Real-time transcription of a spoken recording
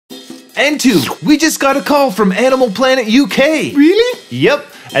And two, we just got a call from Animal Planet UK. Really? Yep,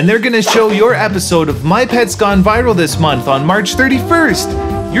 and they're gonna show your episode of My Pet's Gone Viral this month on March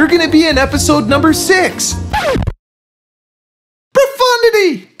 31st. You're gonna be in episode number 6.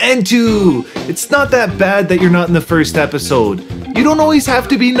 Profundity! And two, it's not that bad that you're not in the first episode. You don't always have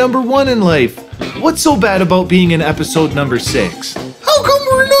to be number 1 in life. What's so bad about being in episode number 6? How come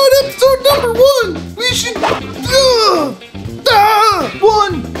we're not episode number 1? We should...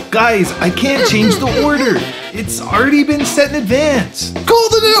 1! Guys, I can't change the order. It's already been set in advance. Call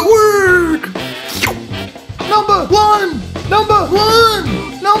the network! Number 1! Number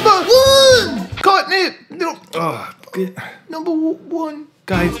 1! Number 1! Caught it! No. Number 1.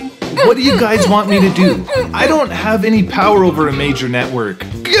 Guys, what do you guys want me to do? I don't have any power over a major network.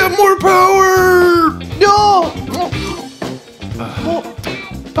 Get more power! No! More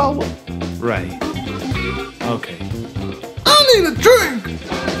power. Right. Okay. I need a drink!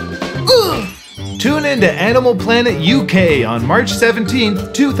 Tune in to Animal Planet UK on March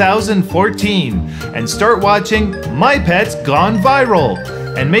 17th, 2014 and start watching My Pet's Gone Viral.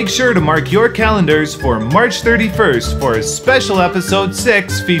 And make sure to mark your calendars for March 31st for a special episode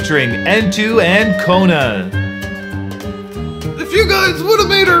 6 featuring N2 and Kona. If you guys would have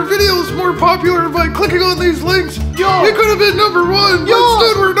made our videos more popular by clicking on these links, we could have been number 1, but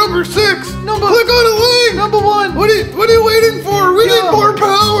instead we're number 6.